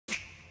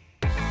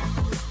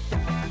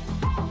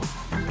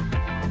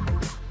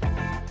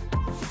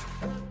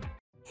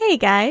Hey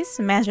guys,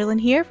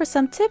 Mangerlin here for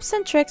some tips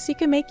and tricks you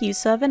can make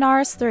use of in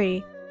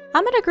RS3.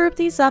 I'm going to group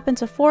these up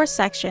into 4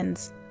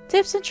 sections: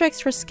 tips and tricks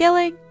for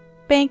skilling,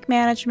 bank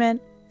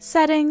management,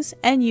 settings,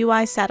 and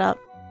UI setup.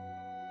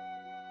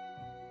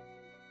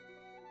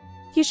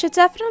 You should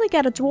definitely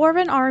get a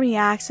Dwarven Army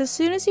Axe as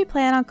soon as you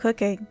plan on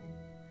cooking.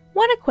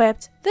 When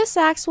equipped, this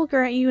axe will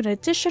grant you an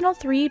additional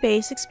 3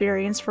 base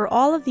experience for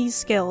all of these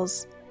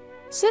skills.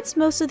 Since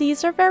most of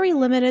these are very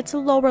limited to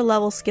lower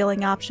level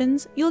skilling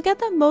options, you'll get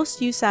the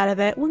most use out of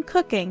it when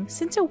cooking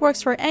since it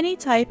works for any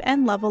type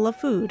and level of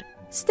food.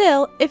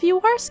 Still, if you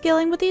are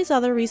skilling with these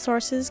other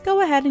resources,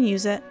 go ahead and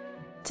use it.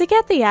 To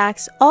get the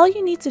axe, all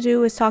you need to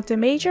do is talk to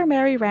Major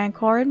Mary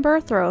Rancor in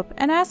Birthrope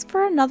and ask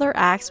for another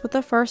axe with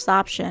the first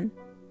option.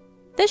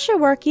 This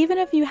should work even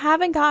if you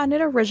haven't gotten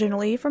it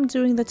originally from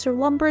doing the to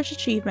Lumbridge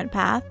achievement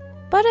path,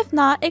 but if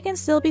not, it can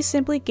still be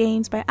simply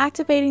gained by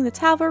activating the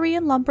Tal'Vary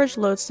and Lumbridge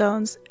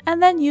lodestones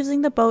and then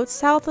using the boat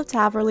south of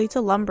Tal'Vary to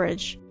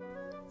Lumbridge.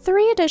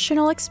 3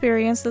 additional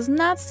experience does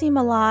not seem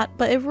a lot,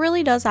 but it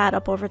really does add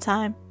up over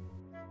time.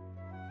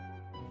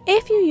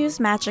 If you use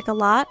magic a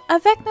lot, a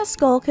Vecna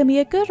Skull can be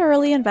a good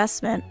early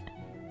investment.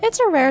 It's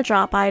a rare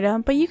drop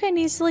item, but you can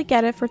easily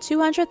get it for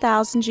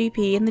 200,000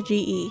 GP in the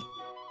GE.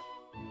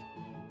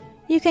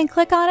 You can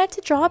click on it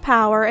to draw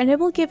power and it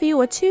will give you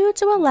a 2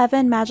 to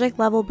 11 magic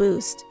level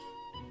boost.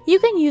 You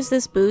can use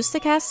this boost to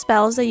cast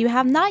spells that you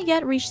have not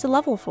yet reached the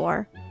level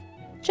for.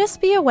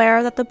 Just be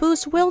aware that the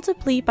boost will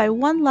deplete by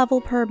 1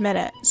 level per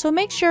minute, so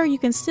make sure you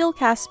can still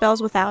cast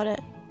spells without it.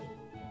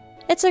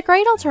 It's a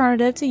great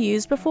alternative to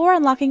use before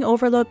unlocking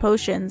overload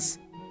potions.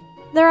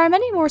 There are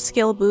many more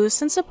skill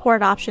boosts and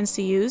support options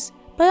to use,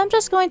 but I'm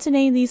just going to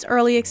name these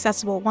early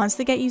accessible ones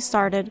to get you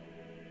started.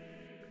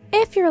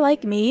 If you're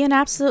like me and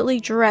absolutely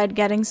dread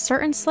getting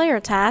certain Slayer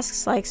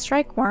tasks like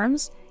Strike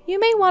Worms, you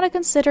may want to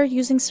consider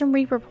using some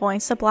Reaper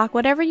points to block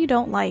whatever you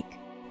don't like.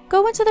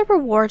 Go into the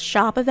rewards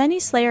shop of any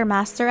Slayer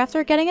master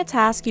after getting a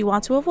task you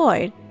want to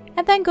avoid,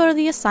 and then go to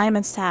the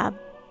assignments tab.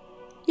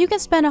 You can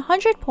spend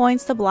 100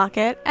 points to block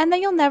it, and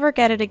then you'll never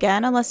get it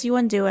again unless you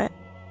undo it.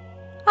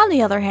 On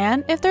the other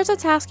hand, if there's a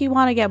task you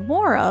want to get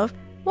more of,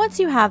 once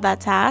you have that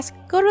task,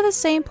 go to the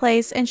same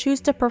place and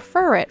choose to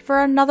prefer it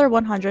for another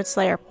 100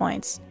 Slayer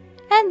points,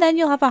 and then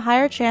you'll have a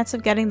higher chance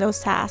of getting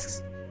those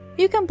tasks.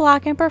 You can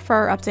block and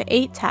prefer up to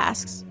 8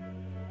 tasks.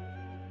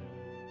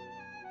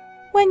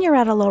 When you're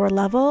at a lower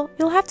level,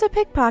 you'll have to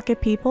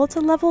pickpocket people to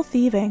level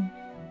thieving.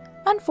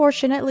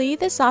 Unfortunately,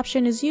 this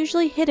option is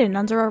usually hidden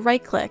under a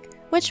right click,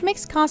 which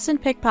makes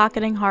constant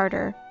pickpocketing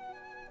harder.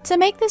 To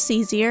make this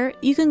easier,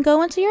 you can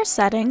go into your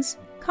settings,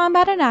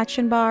 combat and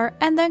action bar,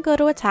 and then go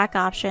to attack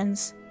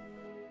options.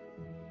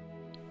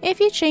 If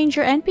you change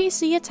your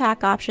NPC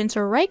attack option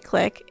to right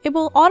click, it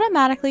will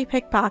automatically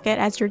pickpocket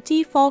as your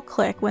default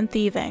click when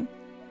thieving.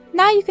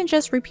 Now you can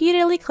just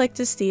repeatedly click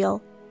to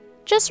steal.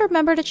 Just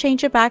remember to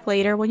change it back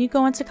later when you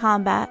go into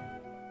combat.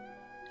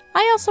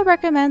 I also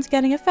recommend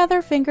getting a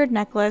feather-fingered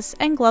necklace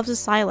and gloves of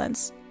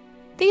silence.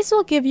 These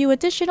will give you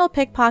additional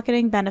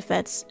pickpocketing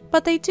benefits,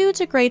 but they do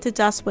degrade to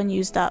dust when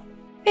used up.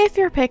 If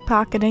you're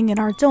pickpocketing in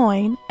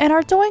Ardoin, an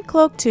Ardoin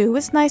cloak too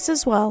is nice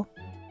as well.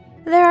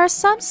 There are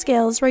some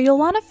skills where you'll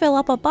want to fill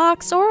up a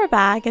box or a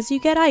bag as you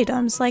get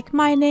items like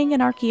mining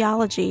and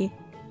archaeology.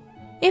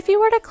 If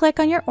you were to click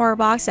on your ore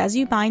box as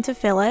you mine to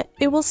fill it,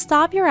 it will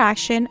stop your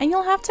action and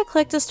you'll have to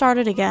click to start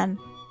it again.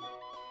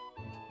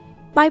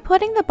 By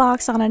putting the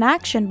box on an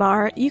action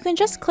bar, you can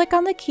just click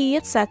on the key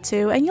it's set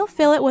to and you'll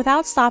fill it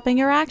without stopping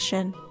your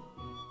action.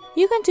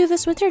 You can do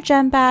this with your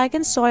gem bag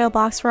and soil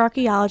box for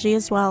archaeology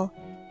as well.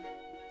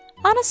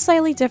 On a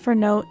slightly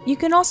different note, you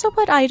can also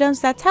put items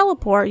that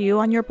teleport you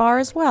on your bar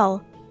as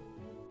well.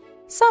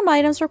 Some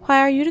items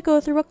require you to go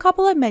through a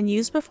couple of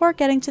menus before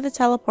getting to the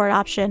teleport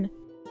option.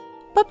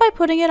 But by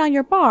putting it on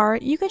your bar,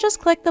 you can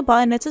just click the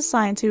button it's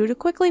assigned to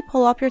quickly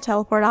pull up your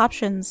teleport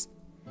options.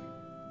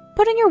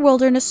 Putting your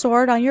wilderness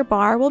sword on your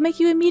bar will make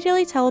you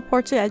immediately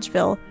teleport to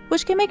Edgeville,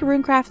 which can make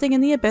runecrafting in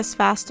the Abyss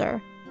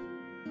faster.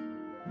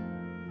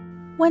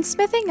 When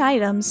smithing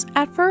items,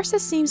 at first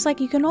it seems like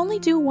you can only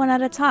do one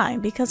at a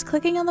time because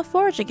clicking on the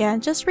forge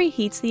again just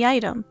reheats the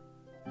item.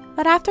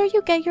 But after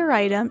you get your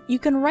item, you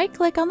can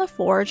right-click on the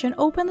forge and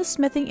open the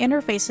smithing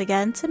interface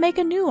again to make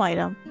a new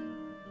item.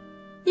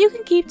 You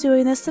can keep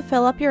doing this to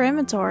fill up your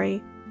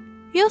inventory.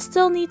 You'll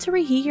still need to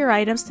reheat your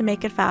items to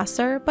make it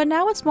faster, but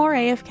now it's more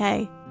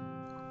AFK.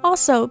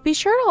 Also, be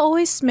sure to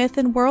always smith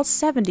in World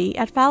 70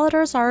 at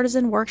Falador's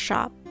Artisan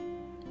Workshop.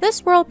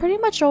 This world pretty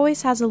much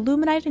always has a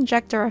Luminite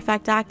Injector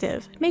effect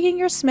active, making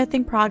your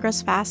smithing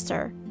progress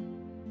faster.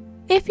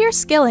 If you're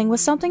skilling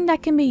with something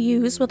that can be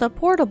used with a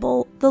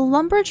portable, the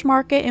Lumbridge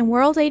Market in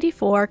World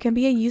 84 can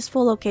be a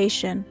useful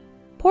location.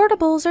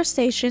 Portables are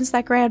stations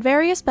that grant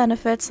various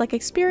benefits like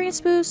experience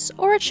boosts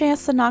or a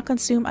chance to not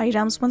consume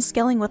items when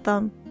skilling with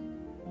them.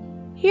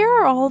 Here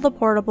are all the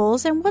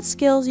portables and what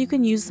skills you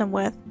can use them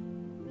with.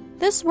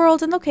 This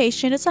world and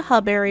location is a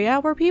hub area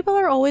where people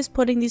are always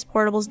putting these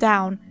portables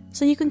down,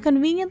 so you can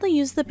conveniently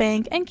use the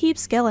bank and keep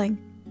skilling.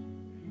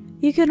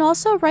 You can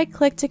also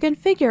right-click to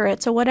configure it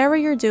to whatever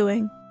you're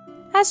doing.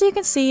 As you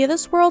can see,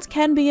 this world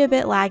can be a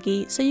bit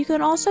laggy, so you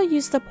can also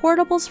use the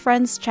Portable's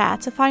Friends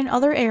chat to find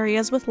other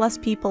areas with less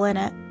people in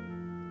it.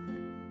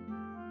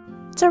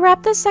 To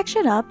wrap this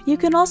section up, you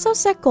can also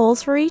set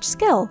goals for each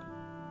skill.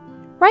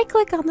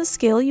 Right-click on the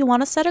skill you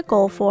want to set a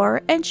goal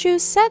for and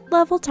choose Set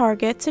Level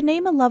Target to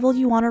name a level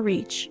you want to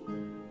reach.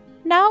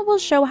 Now it will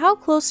show how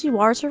close you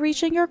are to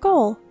reaching your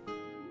goal.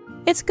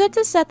 It's good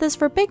to set this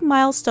for big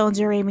milestones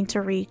you're aiming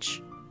to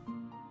reach.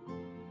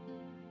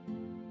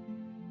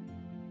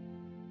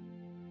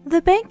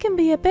 The bank can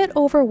be a bit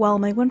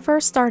overwhelming when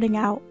first starting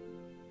out.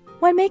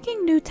 When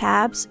making new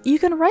tabs, you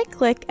can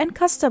right-click and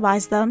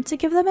customize them to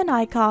give them an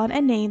icon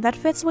and name that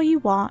fits what you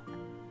want.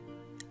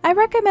 I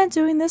recommend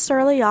doing this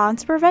early on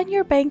to prevent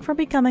your bank from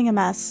becoming a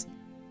mess.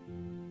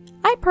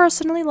 I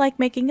personally like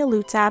making a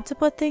loot tab to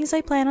put things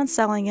I plan on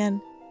selling in.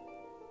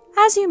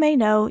 As you may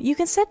know, you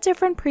can set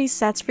different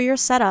presets for your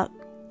setup.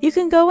 You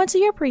can go into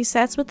your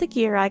presets with the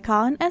gear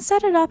icon and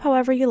set it up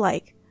however you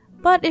like.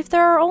 But if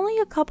there are only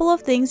a couple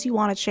of things you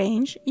want to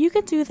change, you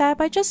can do that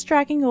by just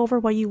dragging over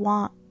what you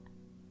want.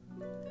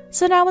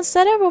 So now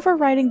instead of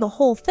overwriting the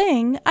whole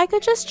thing, I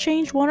could just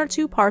change one or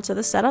two parts of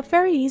the setup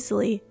very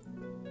easily.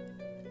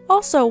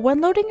 Also,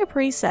 when loading a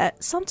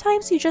preset,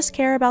 sometimes you just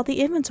care about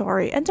the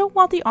inventory and don't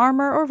want the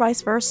armor or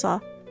vice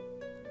versa.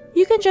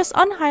 You can just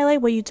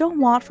unhighlight what you don't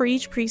want for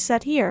each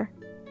preset here.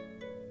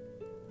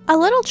 A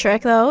little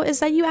trick though is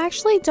that you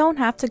actually don't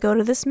have to go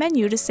to this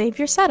menu to save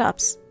your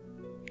setups.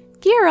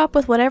 Gear up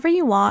with whatever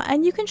you want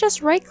and you can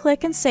just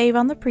right-click and save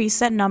on the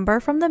preset number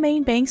from the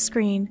main bank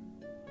screen.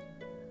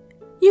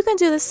 You can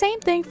do the same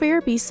thing for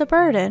your Beast of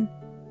Burden.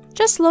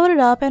 Just load it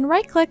up and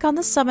right-click on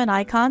the summon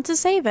icon to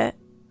save it.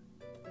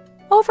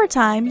 Over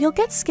time, you'll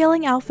get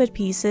scaling outfit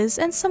pieces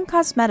and some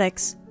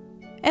cosmetics.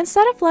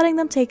 Instead of letting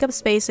them take up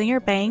space in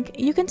your bank,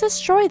 you can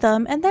destroy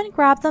them and then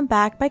grab them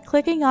back by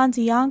clicking on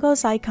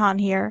Diongo's icon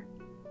here.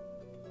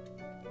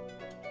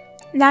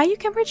 Now you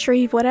can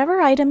retrieve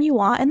whatever item you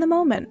want in the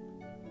moment.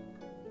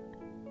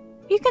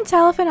 You can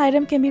tell if an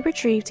item can be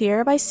retrieved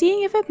here by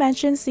seeing if it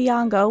mentions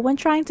Diongo when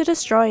trying to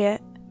destroy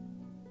it.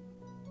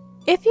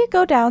 If you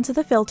go down to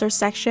the filter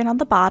section on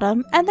the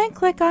bottom and then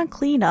click on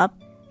Clean Up,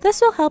 this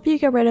will help you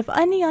get rid of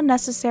any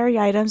unnecessary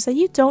items that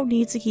you don't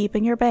need to keep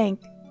in your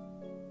bank.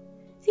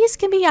 These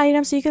can be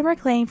items you can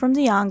reclaim from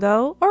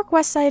Diongo or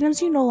quest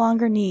items you no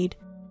longer need.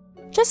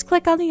 Just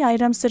click on the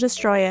items to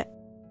destroy it.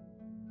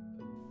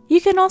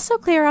 You can also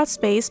clear out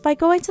space by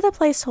going to the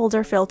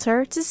placeholder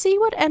filter to see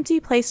what empty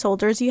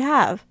placeholders you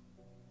have.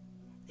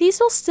 These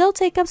will still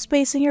take up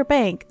space in your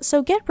bank,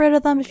 so get rid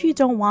of them if you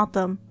don't want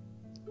them.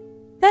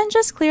 Then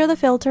just clear the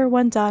filter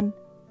when done.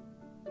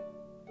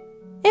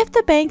 If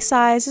the bank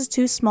size is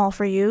too small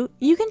for you,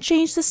 you can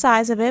change the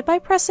size of it by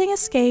pressing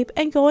Escape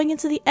and going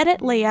into the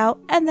Edit Layout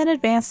and then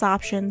Advanced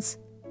Options.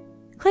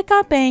 Click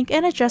on Bank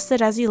and adjust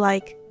it as you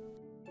like.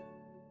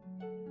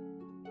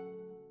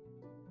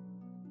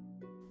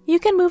 You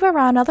can move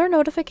around other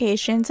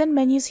notifications and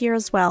menus here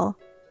as well.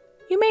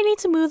 You may need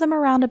to move them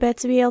around a bit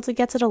to be able to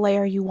get to the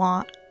layer you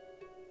want.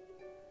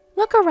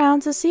 Look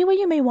around to see what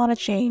you may want to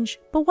change,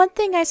 but one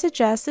thing I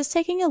suggest is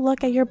taking a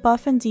look at your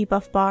buff and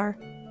debuff bar.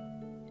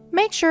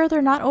 Make sure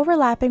they're not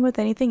overlapping with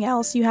anything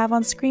else you have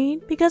on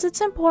screen because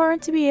it's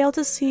important to be able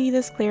to see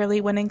this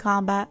clearly when in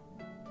combat.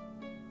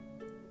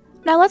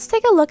 Now let's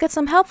take a look at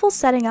some helpful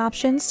setting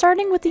options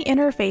starting with the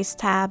Interface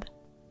tab.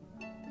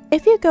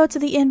 If you go to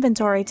the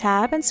Inventory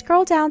tab and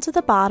scroll down to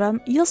the bottom,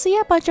 you'll see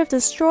a bunch of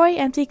Destroy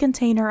Empty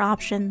Container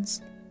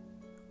options.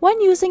 When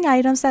using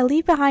items that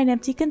leave behind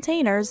empty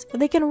containers,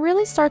 they can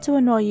really start to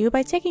annoy you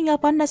by taking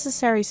up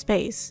unnecessary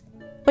space,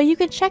 but you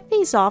can check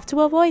these off to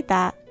avoid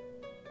that.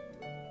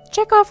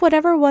 Check off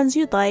whatever ones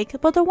you'd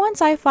like, but the ones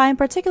I find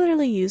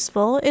particularly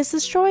useful is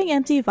destroying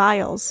empty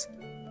vials.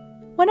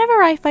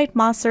 Whenever I fight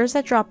monsters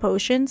that drop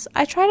potions,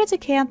 I try to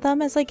decant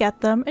them as I get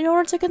them in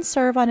order to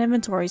conserve on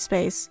inventory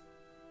space.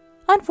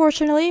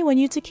 Unfortunately, when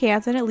you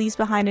decant and it leaves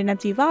behind an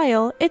empty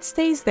vial, it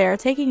stays there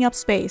taking up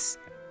space.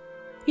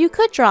 You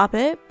could drop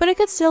it, but it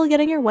could still get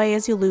in your way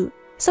as you loot,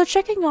 so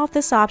checking off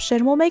this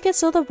option will make it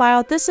so the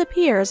vial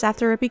disappears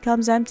after it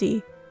becomes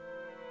empty.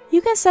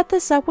 You can set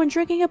this up when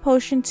drinking a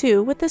potion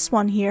too with this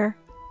one here.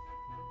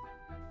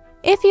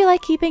 If you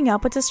like keeping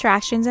up with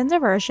distractions and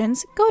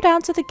diversions, go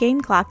down to the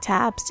Game Clock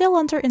tab still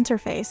under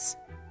Interface.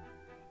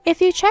 If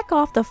you check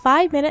off the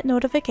 5-minute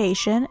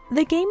notification,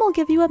 the game will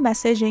give you a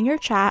message in your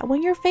chat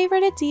when your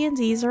favorited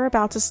D&Ds are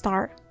about to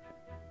start.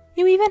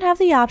 You even have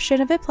the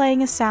option of it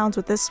playing a sound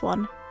with this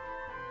one.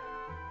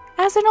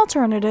 As an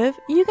alternative,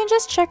 you can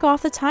just check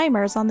off the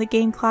timers on the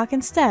game clock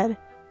instead.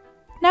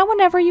 Now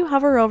whenever you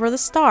hover over the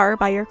star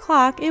by your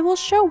clock, it will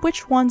show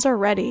which ones are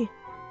ready.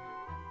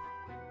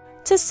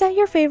 To set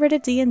your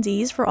favorited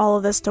D&Ds for all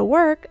of this to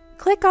work,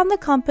 click on the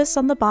compass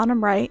on the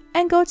bottom right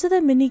and go to the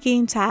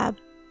Minigame tab.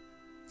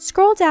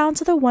 Scroll down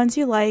to the ones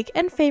you like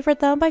and favorite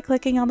them by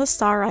clicking on the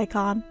star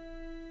icon.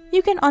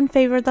 You can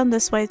unfavorite them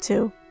this way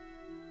too.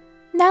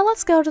 Now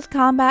let's go to the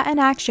Combat and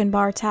Action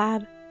Bar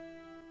tab.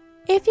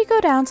 If you go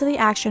down to the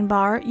action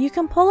bar, you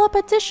can pull up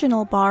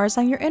additional bars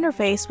on your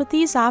interface with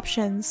these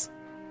options.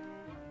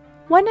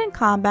 When in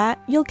combat,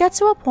 you'll get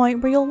to a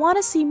point where you'll want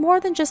to see more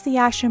than just the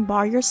action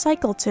bar you're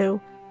cycled to.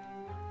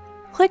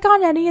 Click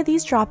on any of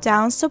these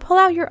drop-downs to pull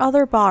out your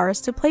other bars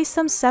to place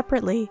them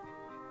separately.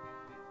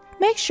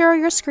 Make sure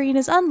your screen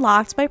is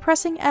unlocked by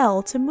pressing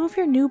L to move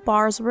your new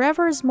bars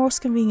wherever is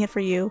most convenient for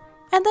you,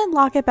 and then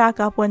lock it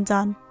back up when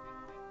done.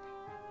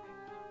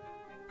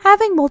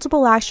 Having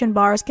multiple action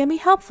bars can be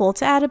helpful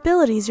to add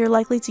abilities you're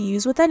likely to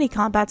use with any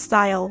combat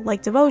style,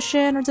 like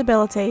Devotion or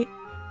Debilitate.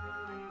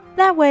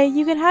 That way,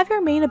 you can have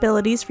your main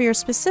abilities for your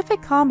specific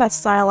combat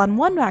style on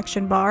one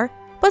action bar,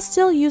 but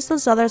still use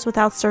those others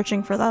without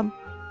searching for them.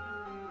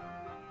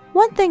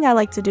 One thing I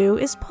like to do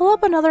is pull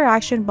up another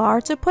action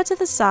bar to put to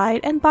the side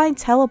and bind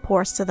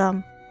teleports to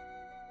them.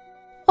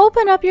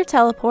 Open up your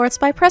teleports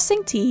by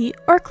pressing T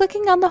or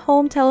clicking on the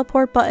Home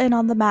Teleport button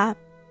on the map.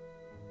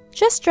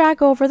 Just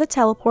drag over the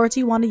teleports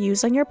you want to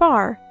use on your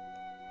bar.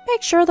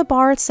 Make sure the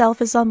bar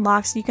itself is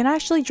unlocked so you can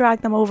actually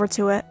drag them over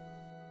to it.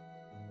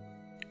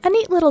 A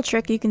neat little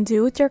trick you can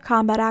do with your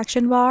combat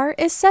action bar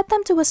is set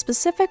them to a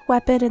specific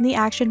weapon in the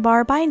action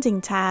bar binding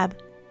tab.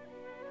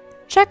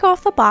 Check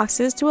off the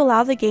boxes to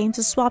allow the game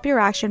to swap your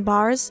action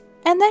bars,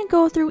 and then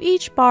go through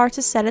each bar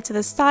to set it to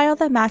the style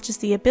that matches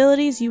the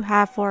abilities you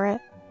have for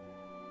it.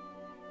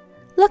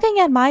 Looking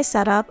at my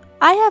setup,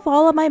 I have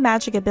all of my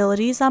magic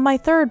abilities on my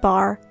third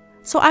bar,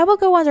 so I will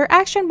go under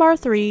Action Bar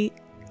 3,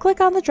 click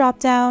on the drop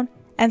down,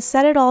 and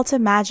set it all to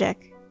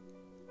magic.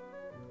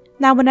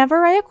 Now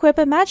whenever I equip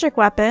a magic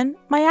weapon,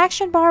 my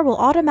action bar will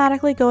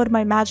automatically go to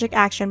my magic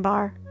action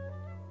bar.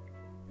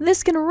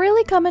 This can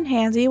really come in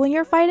handy when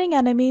you're fighting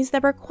enemies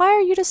that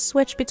require you to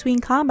switch between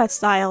combat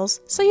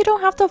styles, so you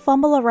don't have to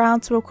fumble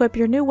around to equip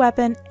your new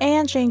weapon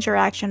and change your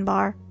action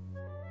bar.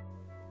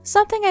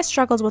 Something I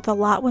struggled with a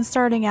lot when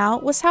starting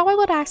out was how I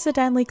would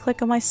accidentally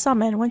click on my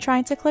summon when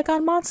trying to click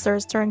on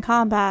monsters during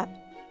combat.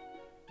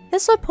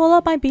 This would pull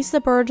up my Beast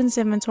of Burden's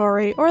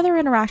inventory or their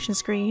interaction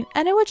screen,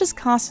 and it would just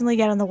constantly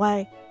get in the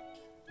way.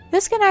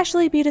 This can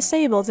actually be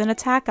disabled in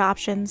attack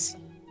options.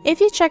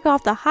 If you check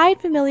off the Hide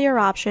Familiar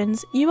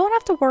options, you won't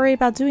have to worry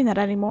about doing that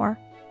anymore.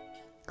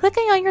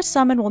 Clicking on your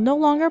summon will no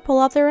longer pull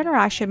up their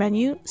interaction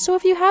menu, so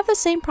if you have the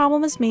same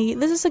problem as me,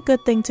 this is a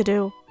good thing to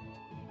do.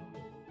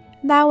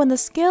 Now in the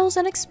Skills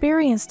and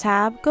Experience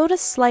tab, go to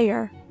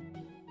Slayer.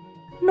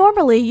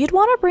 Normally, you'd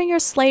want to bring your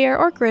Slayer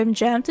or Grim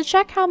gem to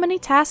check how many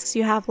tasks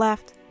you have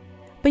left,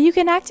 but you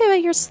can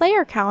activate your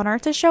Slayer counter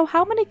to show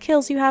how many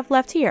kills you have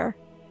left here.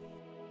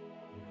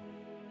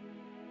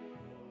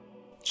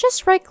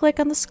 Just right-click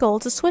on the skull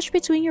to switch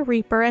between your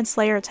Reaper and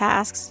Slayer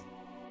tasks.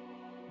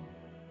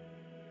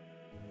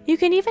 You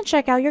can even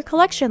check out your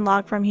collection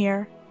log from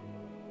here.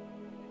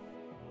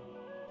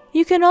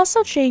 You can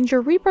also change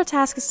your Reaper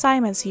task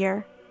assignments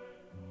here.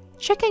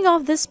 Checking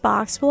off this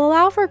box will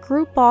allow for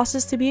group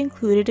bosses to be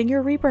included in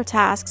your Reaper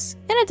tasks,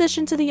 in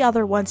addition to the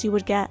other ones you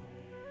would get.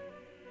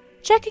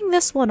 Checking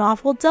this one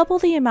off will double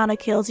the amount of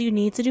kills you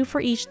need to do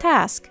for each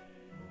task.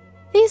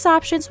 These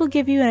options will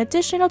give you an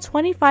additional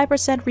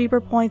 25% Reaper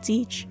points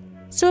each,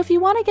 so if you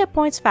want to get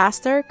points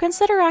faster,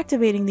 consider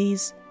activating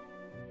these.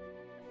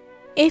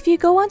 If you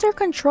go under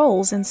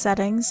Controls in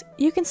Settings,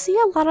 you can see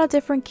a lot of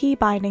different key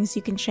bindings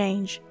you can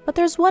change, but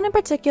there's one in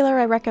particular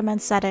I recommend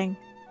setting.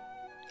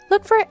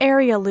 Look for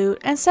Area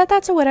Loot and set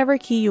that to whatever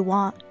key you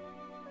want.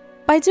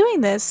 By doing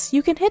this,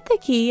 you can hit the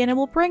key and it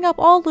will bring up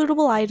all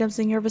lootable items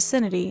in your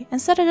vicinity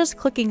instead of just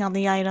clicking on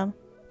the item.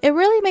 It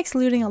really makes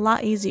looting a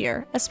lot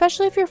easier,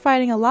 especially if you're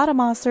fighting a lot of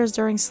monsters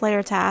during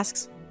Slayer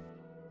tasks.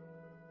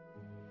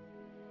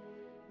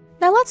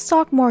 Now let's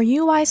talk more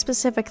UI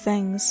specific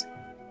things.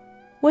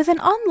 With an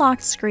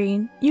unlocked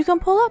screen, you can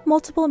pull up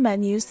multiple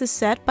menus to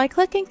set by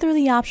clicking through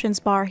the options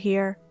bar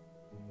here.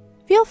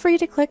 Feel free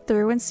to click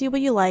through and see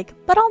what you like,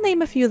 but I'll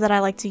name a few that I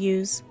like to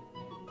use.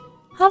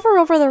 Hover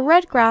over the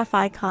red graph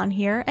icon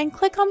here and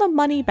click on the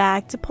money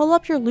bag to pull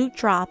up your loot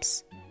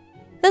drops.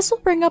 This will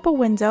bring up a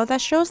window that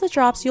shows the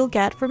drops you'll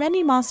get from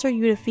any monster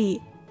you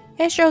defeat.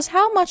 It shows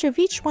how much of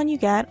each one you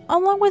get,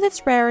 along with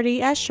its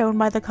rarity as shown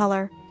by the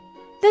color.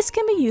 This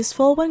can be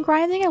useful when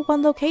grinding at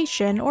one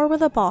location or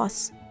with a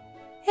boss.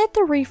 Hit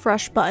the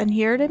refresh button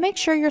here to make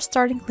sure you're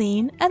starting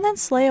clean, and then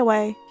slay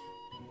away.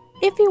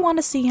 If you want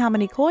to see how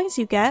many coins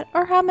you get,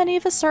 or how many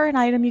of a certain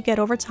item you get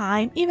over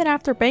time even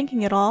after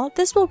banking it all,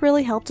 this will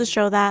really help to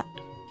show that.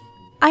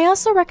 I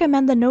also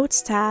recommend the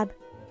Notes tab.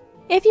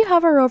 If you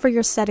hover over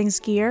your settings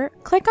gear,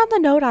 click on the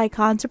note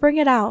icon to bring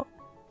it out.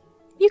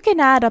 You can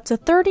add up to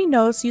 30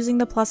 notes using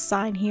the plus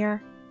sign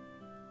here.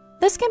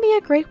 This can be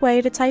a great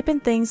way to type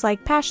in things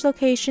like patch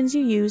locations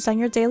you use on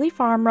your daily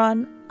farm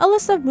run, a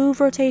list of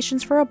move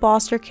rotations for a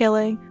boss you're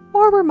killing,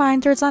 or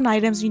reminders on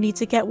items you need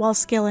to get while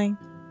skilling.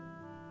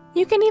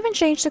 You can even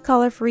change the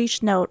color for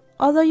each note,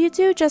 although you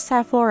do just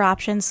have 4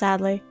 options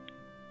sadly.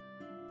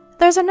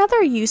 There's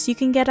another use you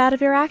can get out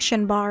of your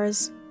action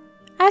bars.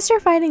 As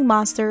you're fighting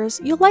monsters,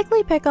 you'll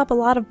likely pick up a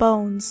lot of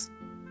bones.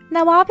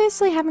 Now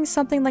obviously having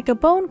something like a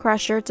bone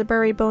crusher to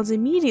bury bones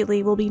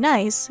immediately will be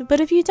nice,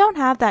 but if you don't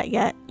have that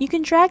yet, you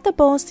can drag the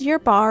bones to your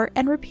bar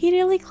and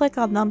repeatedly click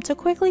on them to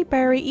quickly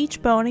bury each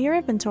bone in your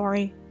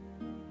inventory.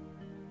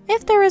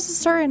 If there is a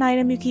certain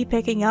item you keep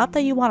picking up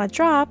that you want to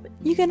drop,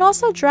 you can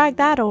also drag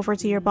that over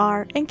to your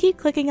bar and keep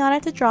clicking on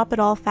it to drop it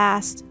all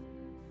fast.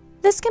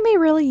 This can be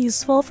really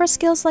useful for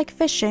skills like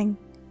fishing.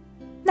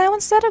 Now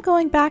instead of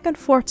going back and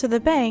forth to the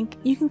bank,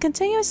 you can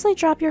continuously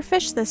drop your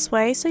fish this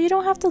way so you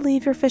don't have to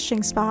leave your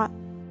fishing spot.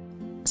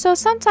 So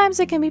sometimes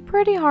it can be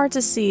pretty hard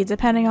to see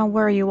depending on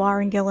where you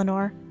are in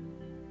Gielinor.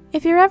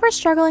 If you're ever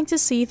struggling to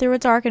see through a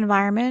dark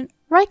environment,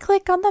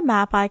 right-click on the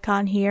map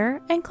icon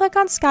here and click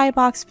on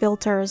Skybox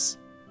Filters.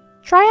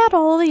 Try out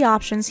all of the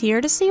options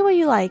here to see what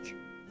you like.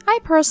 I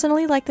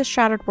personally like the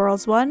Shattered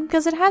Worlds one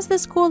because it has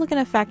this cool looking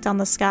effect on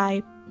the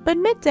sky, but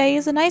midday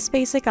is a nice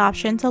basic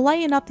option to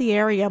lighten up the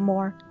area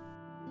more.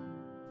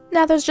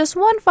 Now there's just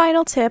one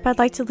final tip I'd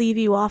like to leave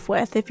you off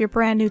with if you're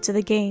brand new to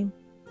the game.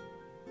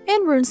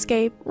 In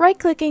RuneScape,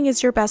 right-clicking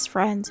is your best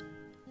friend.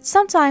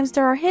 Sometimes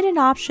there are hidden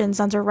options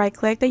under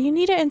right-click that you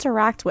need to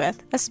interact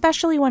with,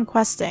 especially when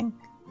questing.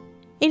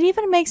 It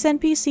even makes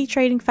NPC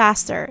trading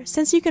faster,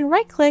 since you can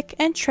right-click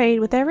and trade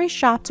with every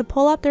shop to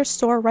pull up their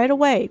store right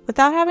away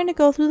without having to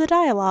go through the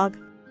dialogue.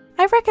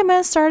 I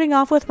recommend starting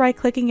off with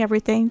right-clicking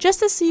everything just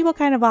to see what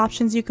kind of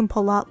options you can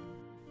pull up.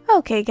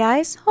 Okay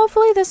guys,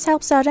 hopefully this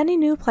helps out any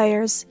new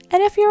players,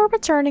 and if you're a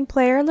returning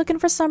player looking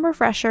for some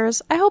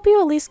refreshers, I hope you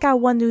at least got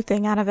one new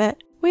thing out of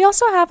it. We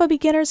also have a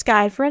beginner's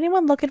guide for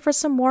anyone looking for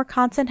some more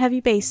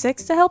content-heavy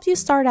basics to help you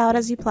start out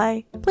as you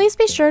play. Please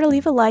be sure to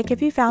leave a like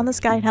if you found this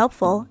guide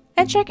helpful,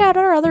 and check out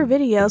our other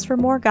videos for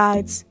more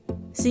guides.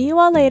 See you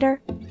all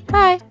later.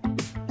 Bye!